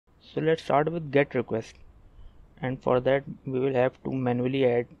So let's start with get request, and for that we will have to manually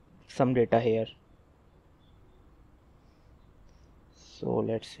add some data here. So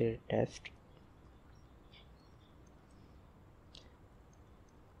let's say test,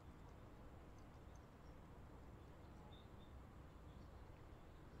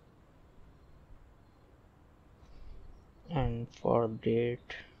 and for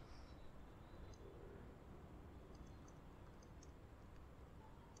date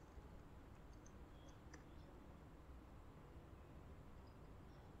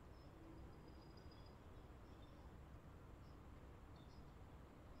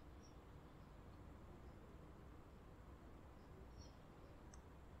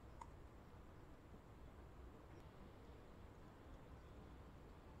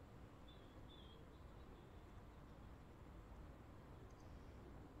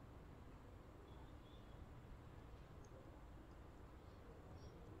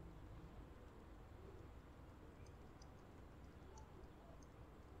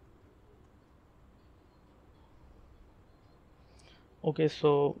Okay,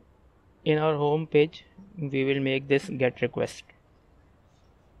 so in our home page we will make this get request.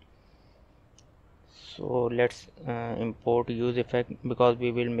 So let's import use effect, because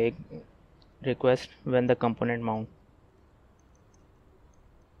we will make request when the component mount.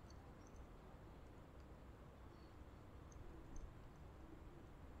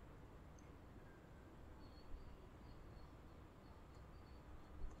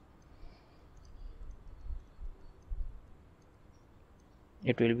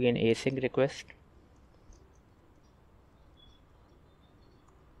 It will be an async request.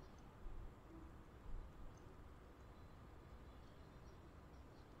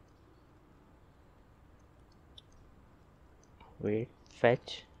 Wait,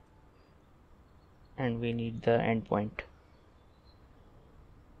 fetch, and we need the endpoint,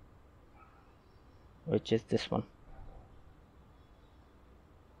 which is this one.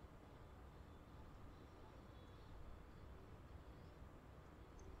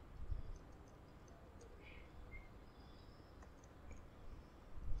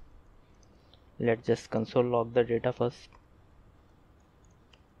 Let's just console log the data first,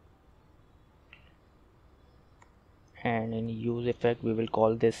 and in use effect we will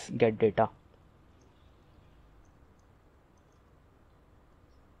call this get data.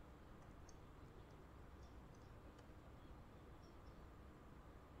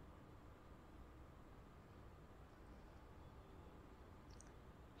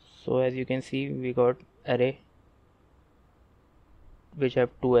 So as you can see, we got array which have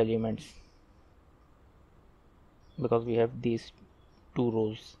two elements, because we have these two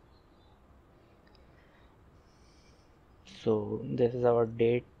rows. So this is our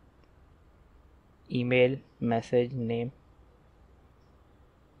date, email, message, name,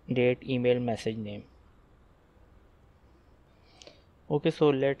 date, email, message, name. Okay, so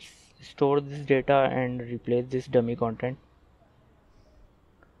let's store this data and replace this dummy content,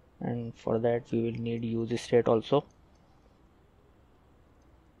 and for that we will need use state also.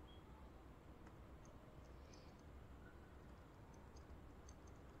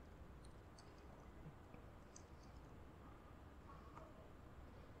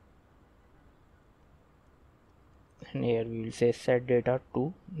 And here we will say set data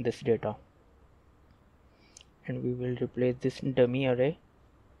to this data, and we will replace this dummy array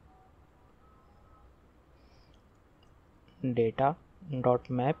data dot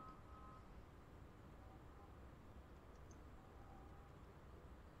map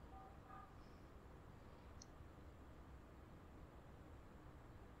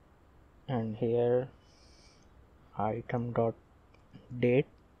and here item dot date,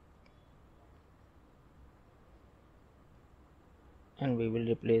 and we will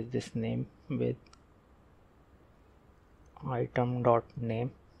replace this name with item dot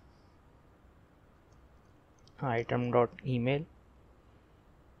name, item dot email,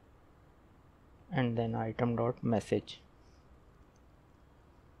 and then item dot message.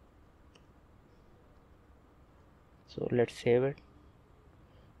 So let's save it.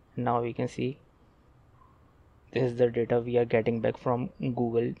 Now we can see this is the data we are getting back from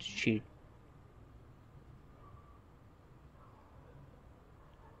Google Sheet.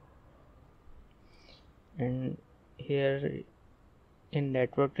 And here in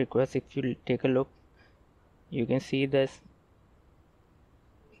network request, if you take a look, you can see this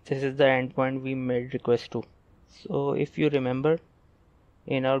is the endpoint we made request to. So if you remember,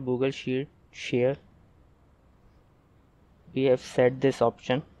 in our Google Sheet share we have set this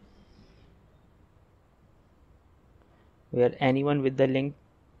option where anyone with the link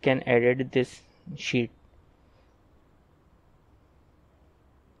can edit this sheet.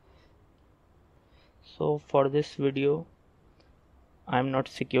 So for this video I'm not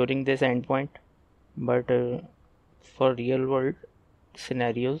securing this endpoint, but for real world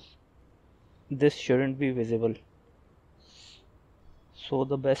scenarios this shouldn't be visible. So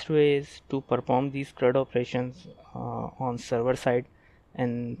the best way is to perform these CRUD operations on server side,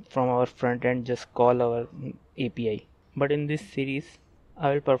 and from our front end just call our API. But in this series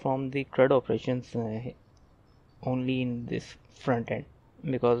I will perform the CRUD operations only in this front end,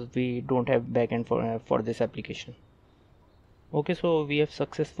 because we don't have backend for this application. Okay, so we have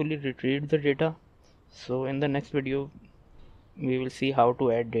successfully retrieved the data. So in the next video we will see how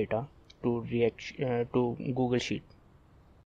to add data to Google Sheet.